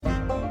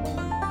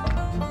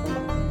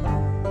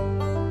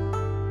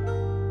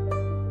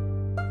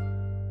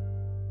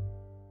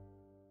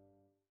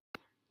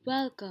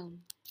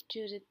Welcome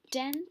to the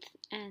 10th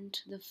and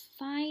the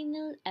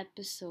final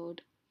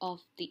episode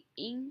of the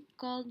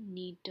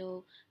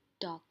Incognito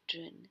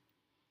Doctrine.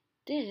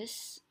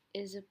 This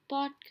is a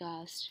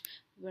podcast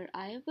where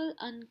I will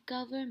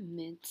uncover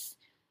myths,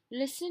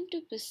 listen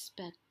to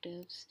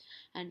perspectives,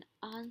 and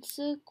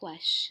answer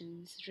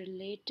questions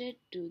related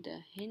to the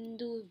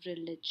Hindu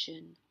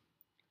religion.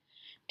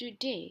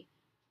 Today,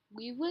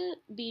 we will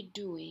be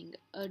doing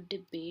a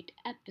debate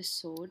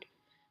episode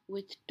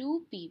with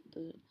two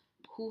people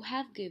who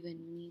have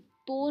given me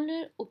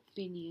polar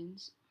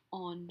opinions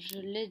on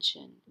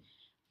religion,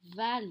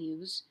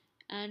 values,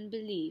 and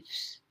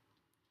beliefs.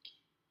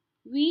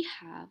 We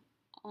have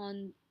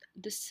on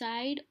the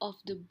side of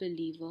the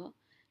believer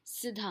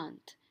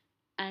Siddhant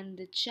and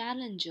the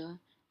challenger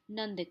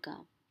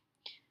Nandika.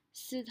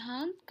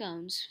 Siddhant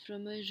comes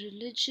from a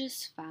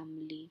religious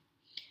family.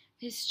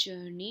 His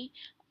journey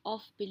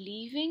of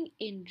believing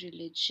in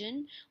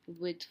religion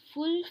with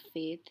full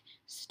faith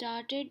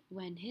started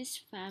when his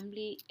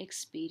family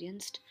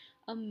experienced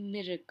a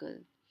miracle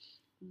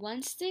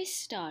once they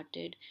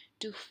started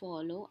to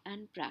follow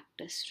and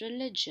practice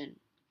religion.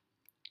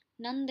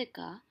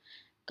 Nandika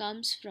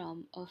comes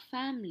from a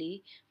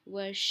family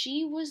where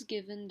she was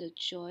given the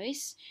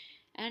choice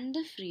and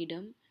the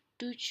freedom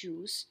to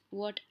choose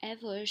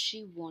whatever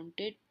she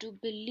wanted to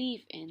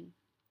believe in.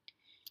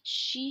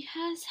 She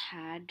has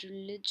had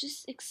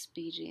religious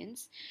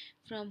experience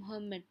from her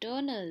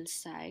maternal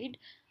side,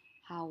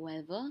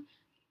 however,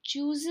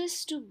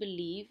 chooses to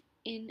believe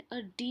in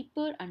a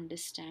deeper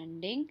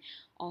understanding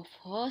of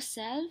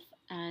herself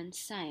and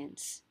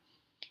science.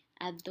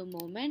 At the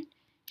moment,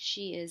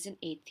 she is an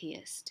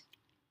atheist.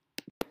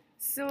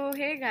 So,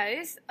 hey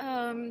guys,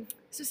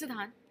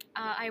 Siddhant,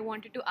 I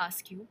wanted to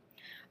ask you,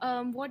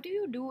 what do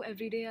you do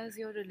every day as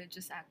your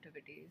religious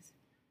activities?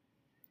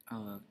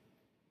 uh,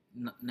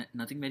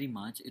 Nothing very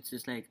much. It's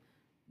just like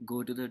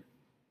go to the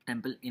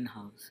temple in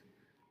house,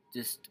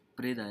 just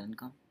pray there and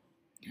come.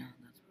 Yeah,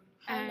 that's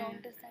How long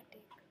And does that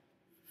take?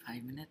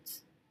 5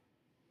 minutes.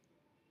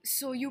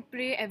 so you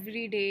pray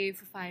every day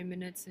for 5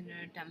 minutes in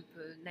a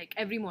temple, like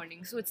every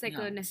morning. So it's like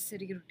Yeah, a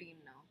necessary routine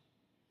now.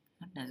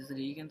 not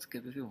necessary. You can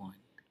skip if you want.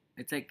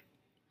 It's like,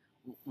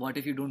 what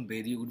if you don't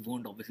bathe? You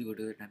won't obviously go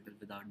to the temple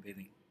without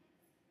bathing.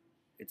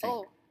 It's like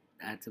Oh,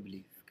 that's a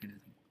belief kind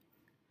of thing.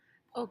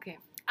 Okay.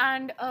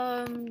 And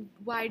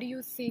why do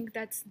you think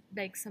that's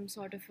like some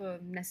sort of a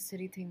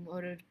necessary thing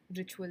or a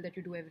ritual that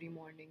you do every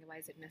morning? Why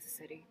is it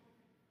necessary?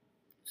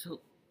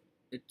 So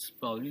it's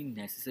probably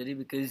necessary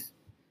because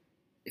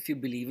if you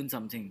believe in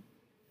something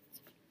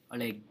or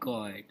like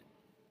God,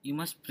 you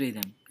must pray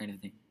them kind of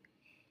thing.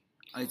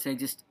 Or it's like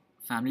just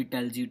family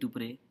tells you to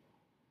pray.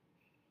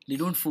 They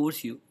don't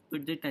force you,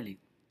 but they tell you.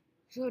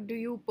 So, do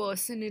you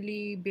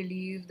personally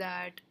believe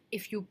that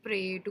if you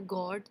pray to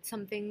God,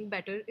 something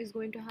better is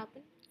going to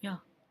happen? Yeah.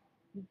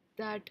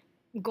 That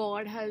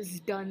God has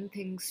done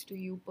things to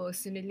you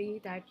personally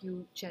that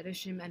you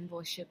cherish Him and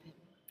worship Him.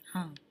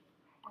 Huh.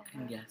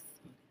 I guess.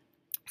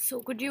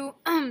 So, could you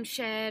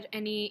share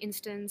any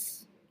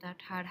instance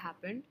that had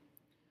happened?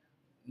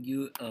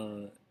 You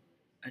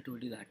I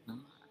told you that now.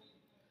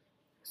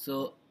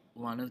 So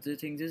one of the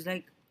things is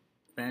like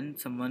when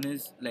someone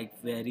is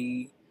like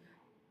very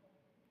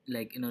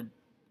like in a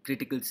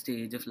critical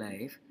stage of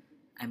life,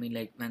 I mean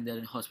like when they're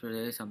in hospital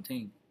or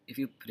something, if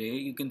you pray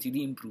you can see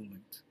the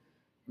improvements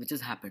which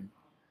has happened.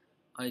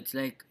 Or it's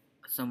like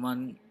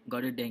someone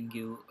got a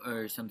dengue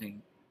or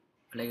something,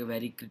 like a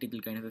very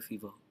critical kind of a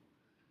fever.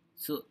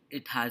 So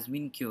it has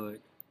been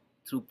cured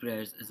through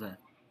prayers as well.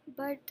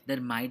 but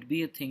There might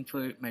be a thing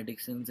for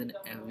medicines and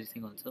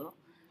everything also,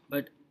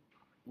 but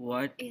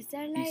what we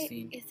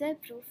seen, is there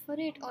proof for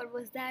it, or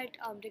was that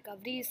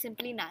recovery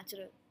simply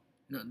natural?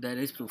 no, there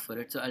is proof for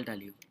it. So I'll tell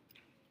you.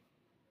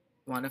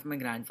 One of my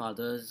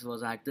grandfathers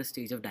was at the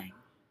stage of dying.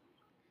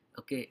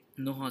 Okay,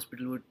 no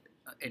hospital would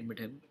admit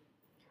him,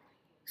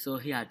 so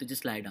he had to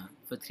just lie down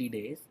for 3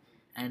 days.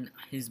 And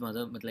his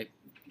mother, but like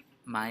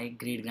my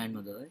great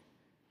grandmother,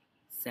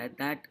 said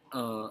that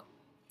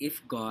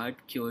if God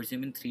cures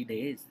him in 3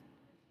 days,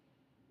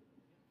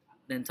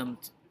 then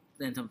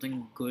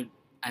something good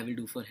I will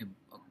do for him,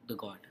 the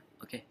God.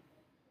 Okay,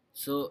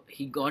 so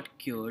he got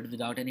cured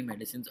without any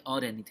medicines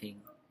or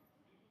anything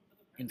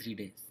in 3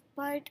 days.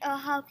 But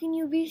how can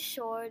you be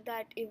sure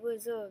that it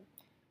was a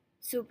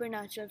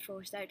supernatural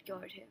force that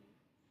cured him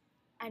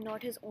and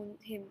not his own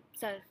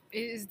himself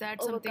Is that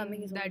overcoming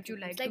something his own that you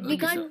feelings? like to Like we Okay,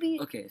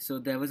 believe? so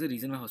can't be. there was a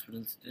reason why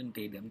hospitals didn't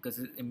take them because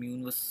his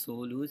immune was so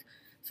loose.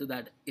 So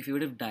that if he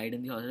would have died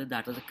in the hospital,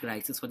 that was a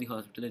crisis for the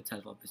hospital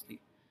itself, obviously,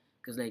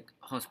 because like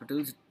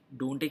hospitals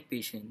don't take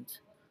patients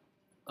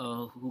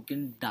who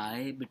can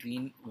die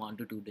between 1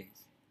 to 2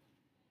 days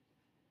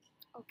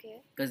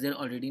Okay, because they're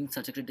already in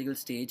such a critical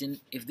stage, and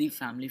if the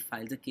family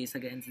files a case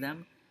against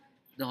them,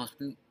 the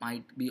hospital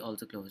might be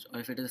also closed, or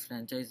if it is a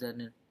franchise,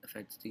 then it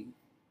affects the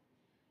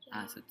yeah.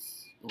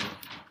 assets overall.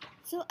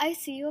 So I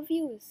see your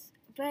views,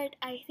 but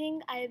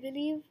I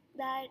believe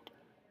that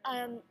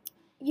um,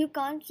 you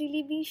can't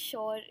really be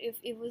sure if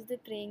it was the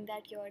praying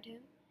that cured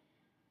him.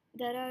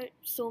 there are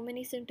so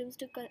many symptoms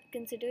to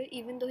consider.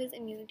 Even though his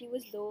immunity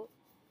was low,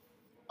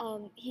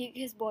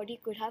 his body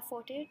could have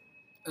fought it.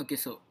 Okay,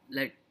 so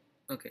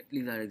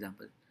leave that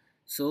example.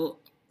 So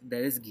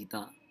there is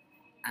Gita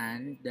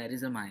and there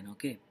is Ramayana.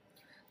 Okay,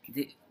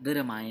 the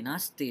Ramayana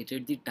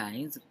stated the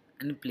times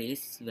and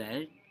place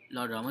where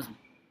Lord Rama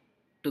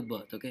took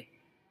birth. Okay,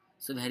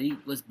 so where he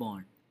was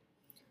born.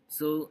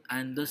 So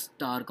and the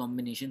star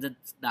combinations at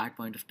that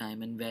point of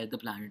time and where the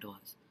planet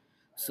was.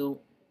 So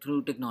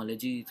through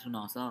technology, through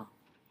NASA,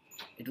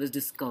 it was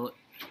discovered.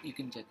 You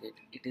can check it.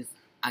 It is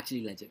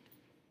actually legit.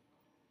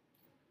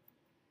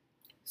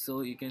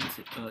 So you can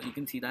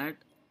see that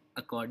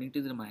according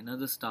to the Ramayana,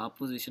 the star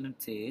position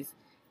it says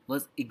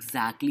was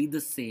exactly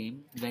the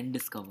same when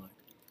discovered.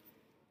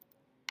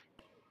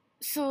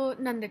 So,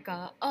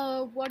 Nandika,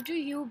 what do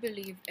you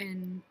believe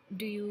in?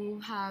 Do you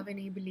have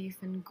any belief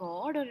in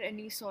God or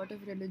any sort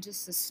of religious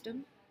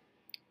system?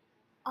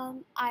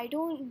 I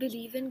don't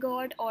believe in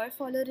God or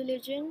follow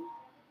religion,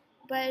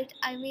 but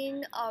I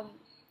mean,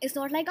 it's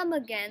not like I'm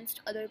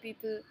against other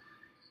people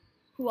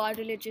who are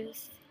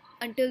religious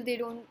until they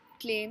don't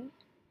claim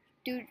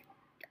to,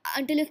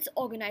 until it's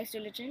organized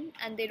religion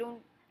and they don't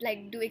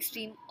like do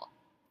extreme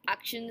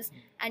actions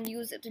and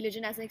use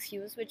religion as an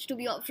excuse, which to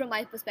be from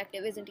my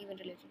perspective isn't even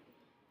religion.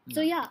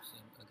 So yeah,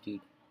 same,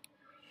 agreed.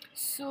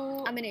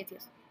 So, I'm an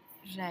atheist.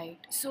 right.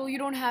 So, you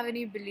don't have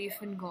any belief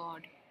in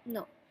God.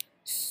 No.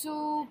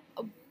 So,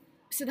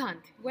 Siddhant,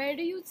 where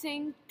do you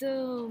think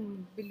the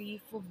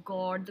belief of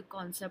God, the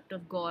concept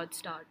of God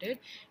started?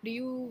 Do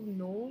you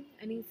know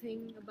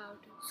anything about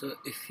it? So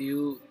if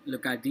you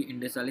look at the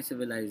Indus Valley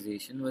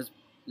civilization was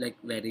like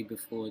very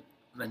before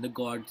when the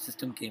god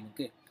system came.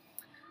 Okay,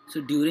 so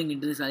during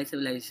Indus Valley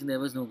civilization there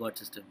was no god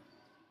system,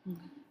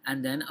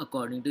 and then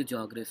according to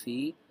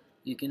geography,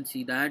 you can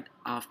see that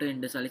after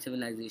Indus Valley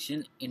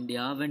civilization,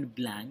 India went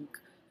blank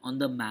on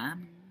the map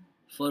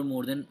for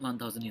more than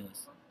 1000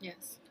 years.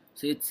 Yes.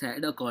 So it's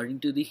said according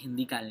to the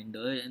Hindi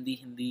calendar and the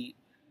Hindi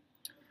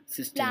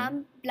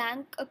system.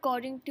 Blank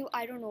according to,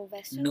 I don't know,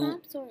 Western No.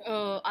 maps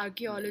or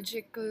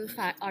Archaeological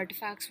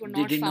artifacts were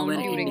They not didn't know found where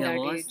during India that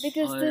was. age.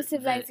 because or the where-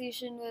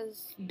 civilization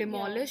was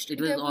Demolished. It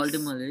was There all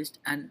demolished,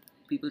 and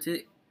people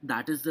say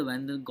that is the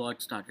when the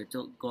god started.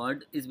 So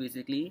God is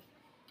basically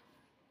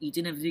each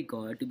and every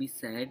god to be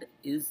said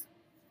is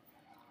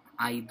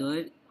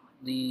either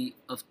the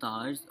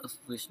avatars of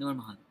Vishnu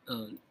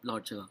or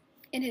Lord Shiva.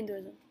 in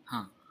Hinduism.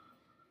 Huh.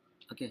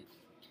 Okay.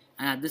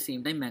 And at the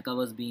same time, Mecca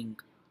was being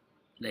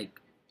like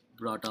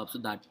brought up, so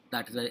that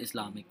is where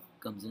Islamic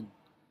comes in.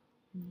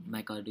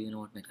 Mecca. Do you know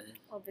what Mecca is?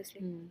 Obviously.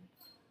 Hmm.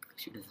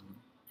 She doesn't know.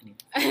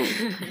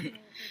 Anyway.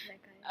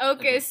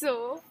 Okay, Okay.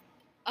 so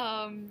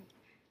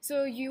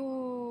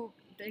you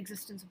the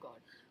existence of God.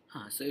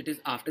 So it is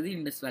after the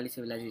Indus Valley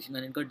civilization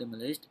when it got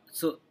demolished.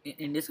 So in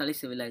Indus Valley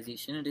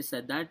civilization, it is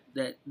said that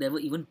there were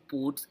even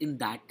ports in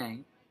that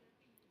time,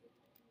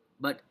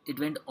 but it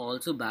went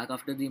also back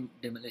after the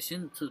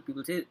demolition. So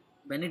people say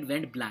when it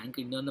went blank,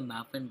 India on the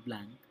map went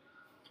blank,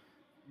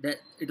 that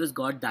it was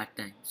God that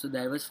time. So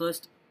there was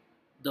first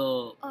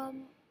the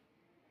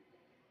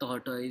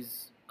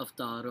tortoise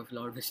avatar of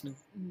Lord Vishnu.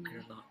 I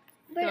don't know.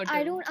 But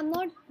I'm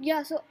not,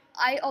 yeah, so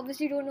I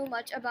obviously don't know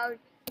much about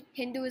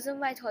Hinduism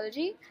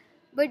mythology,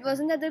 but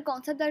wasn't that the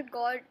concept that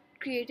God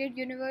created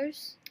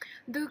universe?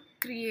 The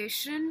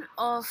creation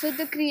of So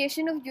the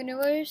creation of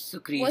universe So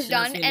creation was of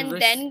done and universe-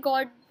 then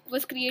God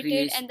was created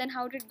Creation- and then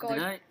how did There God...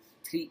 are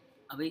three.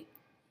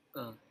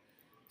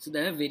 So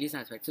there are various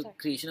aspects. So Sorry.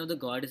 creation of the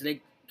God is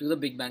like to the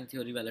Big Bang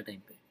Theory wala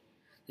time pe.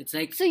 It's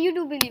like So you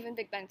do believe in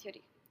Big Bang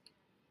Theory?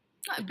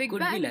 Big could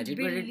Bang be legit,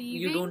 but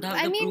you don't have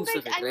I the mean, proofs but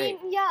of it, I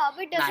right? mean, yeah,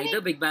 but doesn't Neither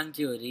it... Big Bang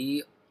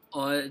Theory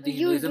or the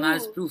You Hinduism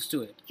has do. proofs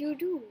to it. You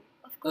do,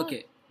 of course.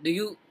 Okay. Do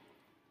you?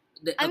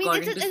 I mean,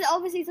 according to it's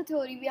obviously it's a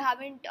theory. We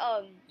haven't...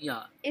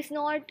 yeah. It's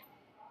not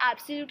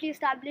absolutely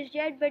established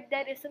yet, but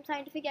there is some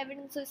scientific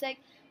evidence, so it's like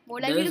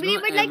more There likely is to believe.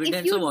 no But like, if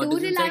evidence you of what do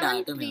is rely inside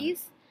on atom here.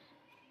 trees,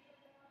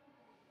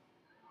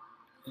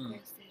 Hmm.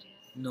 yes, there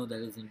is. No, there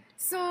isn't.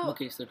 so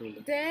Okay, so told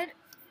us. there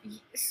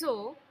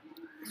so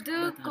the But,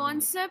 I mean-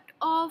 concept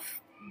of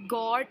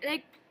God,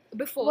 like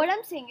before What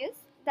I'm saying is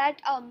that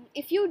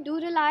if you do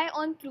rely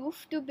on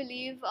proof to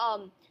believe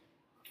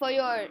for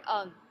your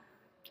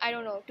I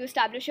don't know, to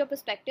establish your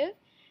perspective,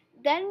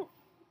 then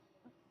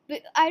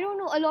I don't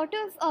know, a lot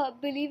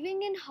of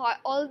believing in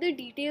all the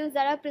details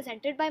that are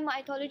presented by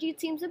mythology,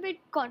 it seems a bit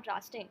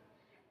contrasting.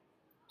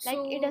 Like,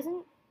 so it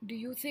doesn't... do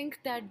you think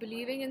that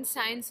believing in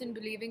science and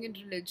believing in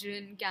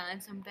religion can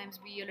sometimes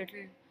be a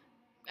little,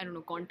 I don't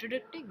know,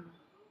 contradicting?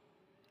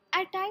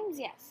 At times,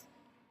 yes.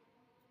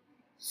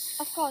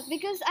 Of course,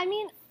 because I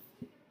mean,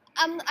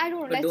 I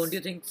don't know. But don't you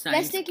think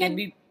science take can like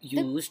be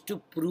used to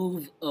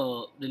prove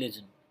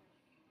religion?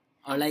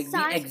 Or like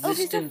science? the Okay, so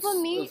existence for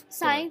me, of God?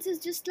 science is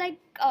just like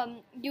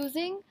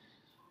using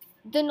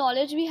the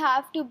knowledge we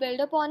have to build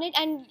upon it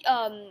and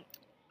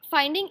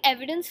finding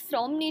evidence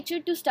from nature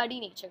to study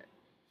nature.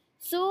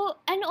 So,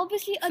 and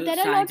obviously, So there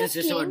are a lot science of is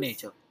just about claims.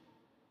 nature.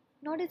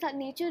 Not is that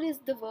nature is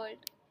the world.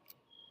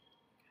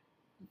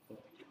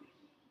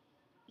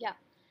 Yeah.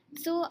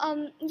 So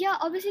yeah,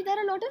 obviously there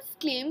are a lot of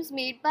claims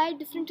made by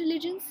different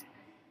religions,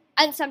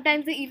 and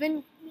sometimes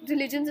even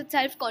religions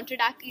itself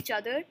contradict each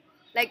other.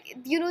 Like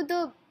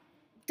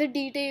the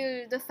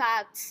detail, the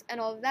facts, and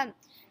all of them.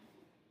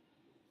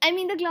 I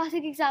mean, the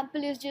classic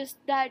example is just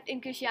that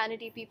in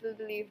Christianity, people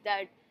believe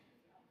that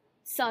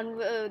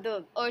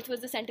the Earth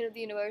was the center of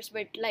the universe,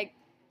 but like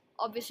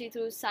obviously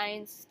through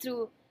science,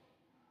 through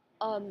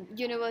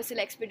universal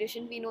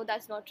expedition, we know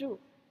that's not true.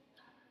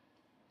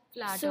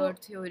 Flat So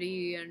Earth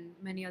theory and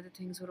many other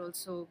things were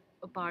also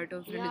a part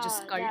of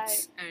religious yeah, that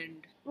cults, and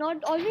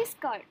not always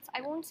cults.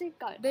 I won't say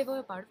cults. they were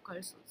a part of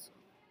cults also.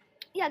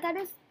 Yeah,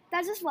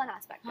 that's just one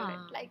aspect of it.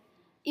 Huh. Like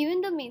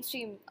even the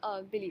mainstream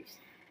beliefs.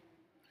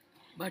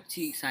 But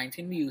see, science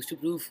can be used to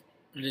prove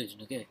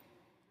religion, okay?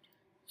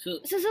 So,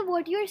 So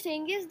what you're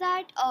saying is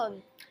that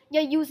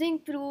yeah, using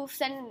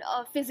proofs and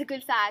physical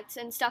facts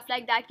and stuff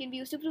like that can be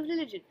used to prove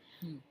religion.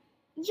 hmm,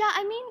 Yeah,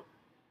 I mean,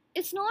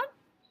 it's not.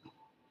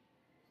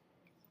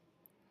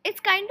 It's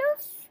kind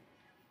of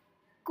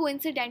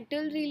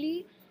coincidental,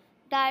 really,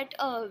 that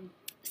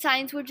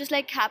science would just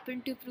like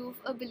happen to prove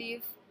a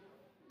belief.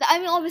 I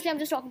mean, obviously, I'm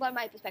just talking about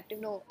my perspective.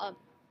 No, I'm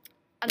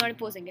not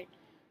imposing it.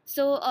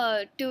 So,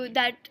 to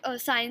that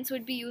science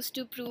would be used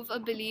to prove a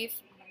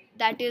belief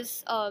that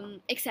is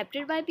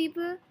accepted by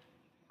people.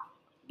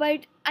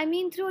 But I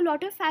mean, through a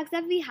lot of facts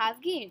that we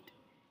have gained,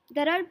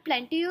 there are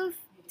plenty of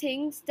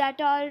things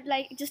that are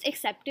like just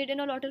accepted in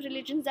a lot of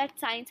religions that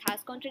science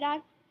has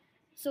contradicted.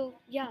 So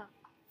yeah,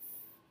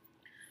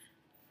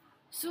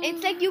 So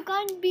it's like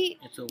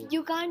it's over.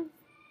 you can't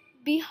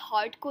be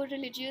hardcore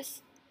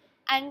religious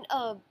and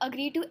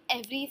agree to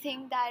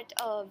everything that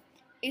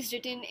is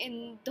written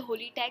in the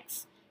holy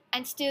text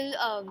and still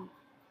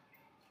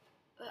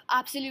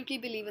absolutely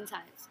believe in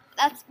science.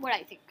 That's what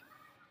I think.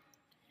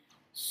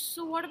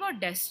 So, what about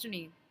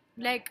destiny?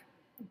 Like,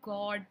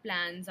 God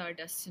plans our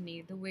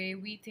destiny the way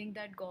we think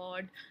that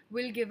God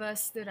will give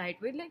us the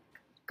right way. Like,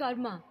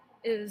 karma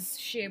is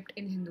shaped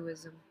in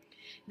Hinduism.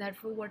 That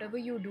for whatever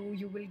you do,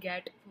 you will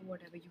get for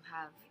whatever you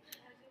have.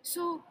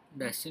 So,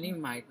 Destiny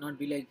might not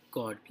be like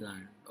God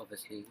planned,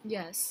 obviously.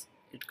 yes.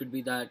 It could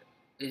be that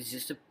it's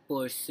just a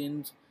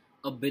person's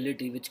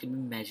ability which can be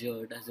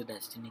measured as a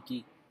destiny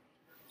key.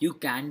 You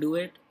can do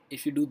it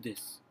if you do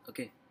this,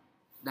 okay?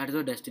 That is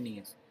what destiny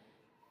is.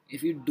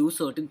 If you do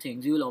certain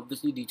things, you will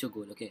obviously reach your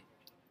goal, okay?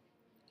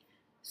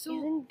 So,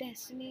 Isn't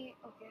destiny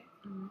okay?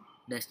 mm,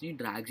 Destiny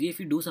drags you if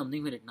you do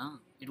something for it, now.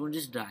 It won't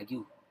just drag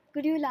you.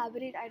 Could you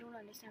elaborate? I don't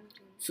understand what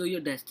you mean. So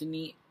your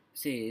destiny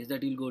says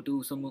that you'll go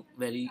to some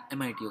very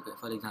MIT, okay,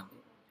 for example.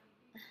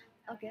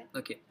 Okay,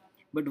 Okay.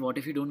 But what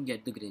if you don't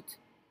get the grades?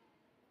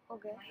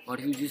 okay. What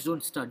if you just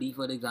don't study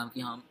for exam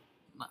ki haan,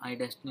 my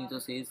destiny so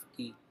says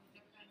ki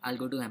I'll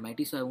go to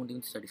MIT, so I won't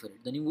even study for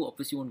it. Then you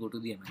obviously won't go to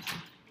the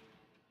MIT.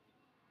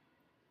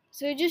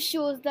 So it just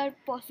shows that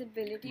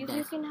possibilities you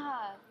That's can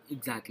have.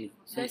 exactly.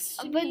 So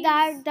destiny.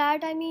 But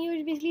that I mean,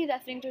 you're basically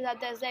referring to that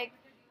there's like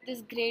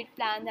this great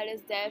plan that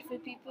is there for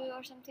people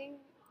or something.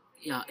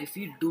 yeah, if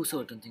you do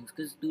certain things,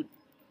 because dude,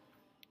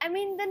 I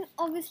mean, then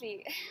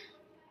obviously.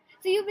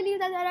 So you believe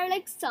that there are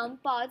like some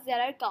paths that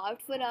are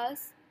carved for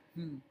us,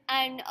 hmm,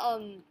 and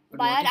but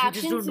by what our if you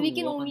just actions don't we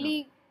can walk on them?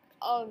 only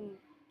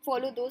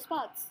follow those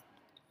paths.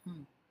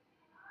 Hmm.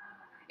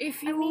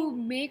 If I you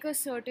mean- make a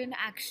certain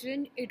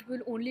action, it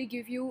will only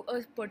give you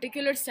a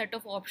particular set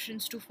of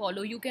options to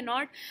follow. You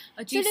cannot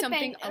achieve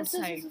something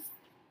outside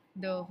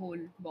the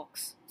whole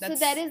box. So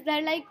there is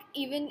there like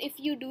even if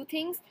you do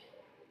things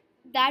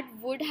that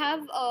would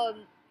have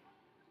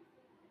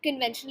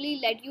conventionally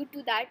led you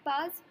to that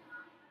path,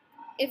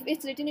 if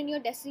it's written in your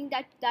destiny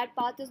that that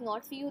path is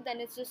not for you, then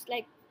it's just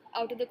like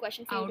out of the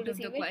question for you out to of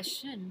the receive it.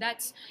 question.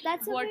 That's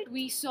That's a what bit.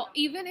 we saw.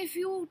 Even if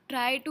you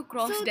try to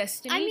cross So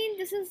destiny, I mean,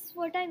 this is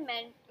what I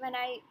meant when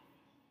I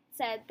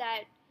said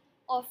that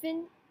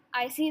often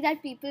I see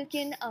that people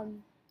can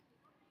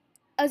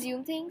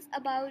assume things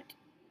about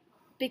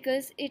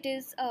because it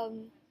is a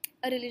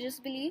religious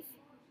belief,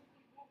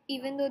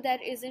 even though there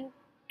isn't.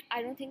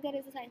 I don't think there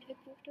is a scientific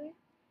proof to it.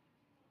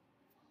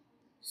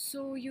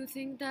 so you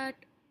think that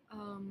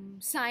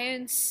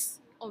science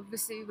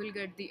obviously will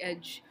get the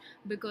edge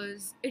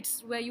because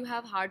it's where you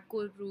have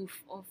hardcore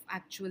proof of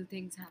actual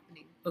things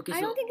happening. Okay, I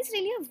so don't think it's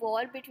really a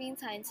war between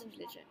science and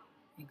religion.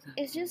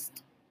 exactly. It's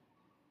just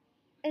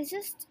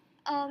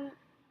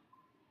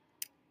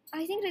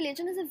I think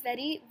religion is a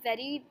very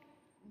very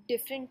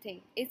different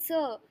thing. It's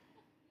a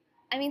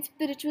I mean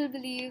spiritual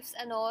beliefs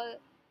and all.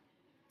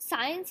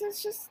 Science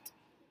is just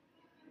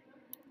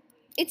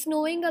it's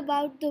knowing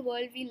about the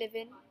world we live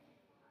in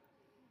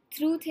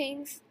through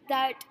things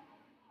that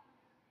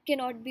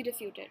cannot be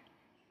refuted.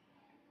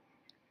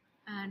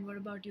 And what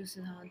about you,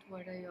 Siddhant?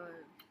 What are your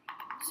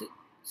So,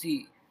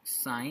 see,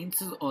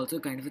 science is also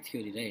kind of a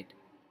theory, right?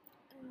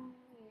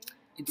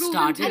 It Proven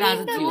started theory. as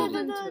a the, theory.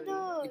 Proven the, theory.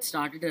 the, It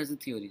started as a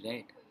theory,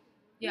 right?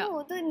 yeah?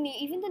 No,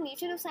 even the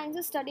nature of science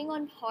is studying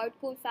on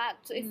hardcore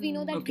facts. So if we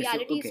know that Okay, so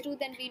reality is okay. true,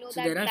 then we know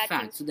So that there are that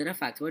facts. things. So there are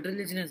facts about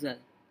religion as well.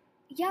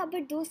 Yeah,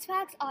 but those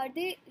facts are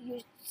they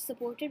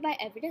supported by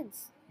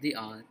evidence? They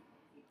are.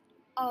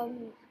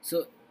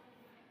 So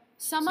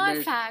Some So are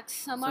there's facts,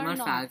 some are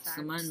not facts,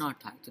 some are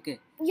not facts. Okay.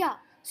 Yeah.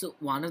 So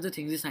one of the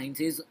things the science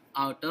is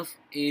out of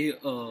a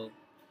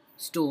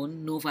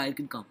stone, no fire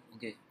can come.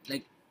 Okay,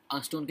 like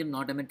a stone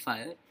cannot emit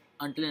fire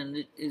until and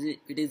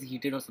it is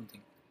heated or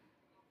something.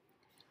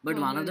 But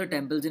one of the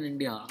temples in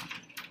India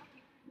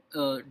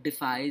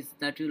defies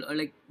that rule or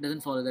like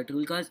doesn't follow that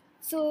rule because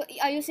So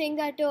are you saying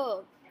that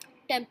a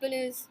temple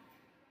is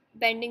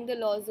bending the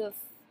laws of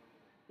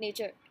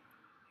nature?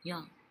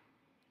 yeah.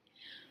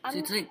 So I'm,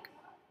 it's like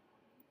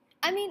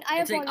I mean,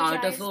 I it's like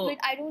apologize, but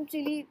I don't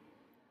really.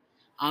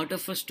 out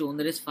of a stone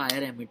there is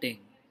fire emitting.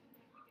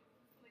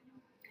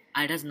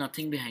 It has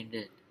nothing behind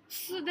it.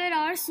 So there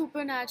are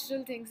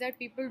supernatural things that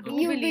people do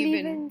You believe believe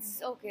in. in.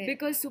 Okay.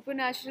 Because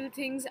supernatural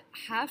things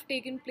have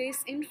taken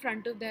place in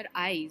front of their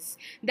eyes.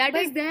 That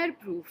is But- their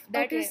proof.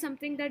 That is Okay.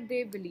 something that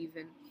they believe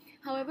in.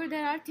 However,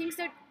 there are things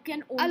that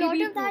can A only lot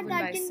be of that proven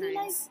by can be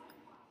like. science.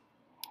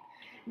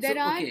 There So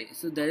are okay,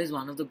 so there is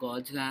one of the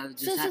gods who have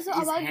just So had his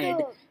about head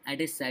the. and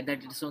it is said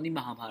that it is from the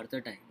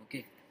Mahabharata time,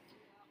 okay?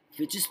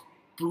 Which is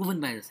proven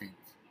by the science.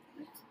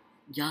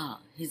 Yeah,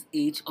 his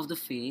age of the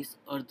face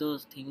or the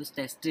thing was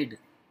tested.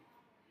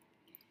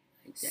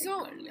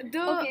 so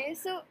Okay,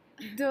 so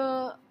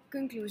the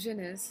conclusion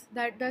is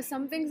that there's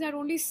some things that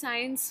only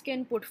science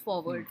can put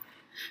forward.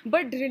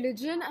 But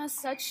religion as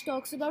such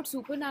talks about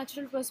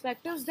supernatural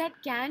perspectives that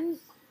can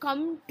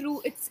come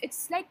true.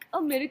 It's like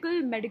a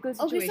miracle medical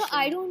situation. okay, so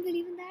I don't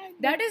believe in that.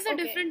 That but is a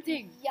okay. different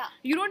thing. Yeah.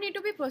 You don't need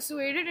to be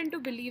persuaded into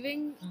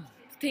believing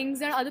things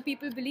that other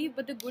people believe,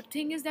 but the good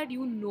thing is that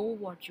you know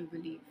what you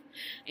believe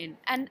in.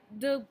 And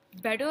the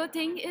better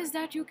thing is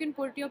that you can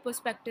put your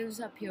perspectives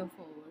up here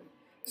forward.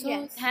 So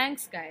Yes.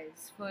 thanks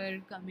guys for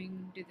coming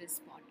to this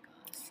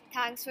podcast.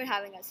 Thanks for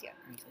having us here.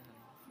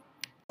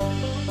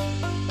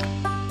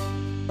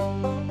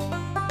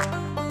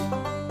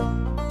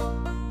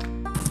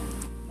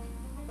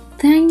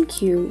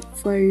 Thank you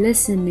for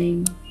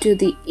listening to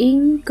the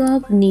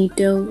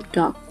Incognito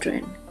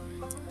Doctrine.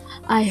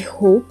 I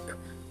hope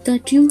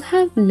that you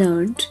have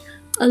learned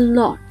a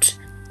lot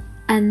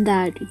and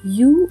that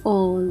you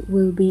all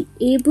will be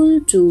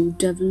able to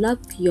develop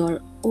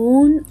your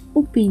own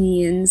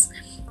opinions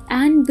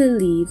and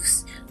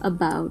beliefs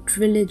about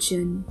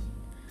religion.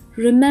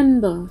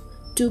 Remember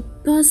to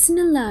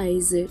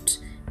personalize it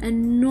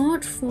and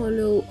not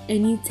follow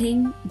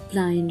anything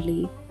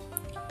blindly.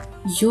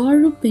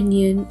 Your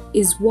opinion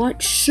is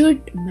what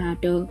should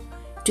matter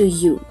to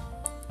you.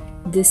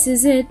 This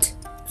is it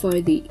for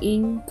the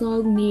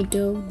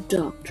Incognito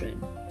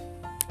Doctrine.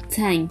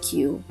 Thank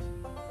you.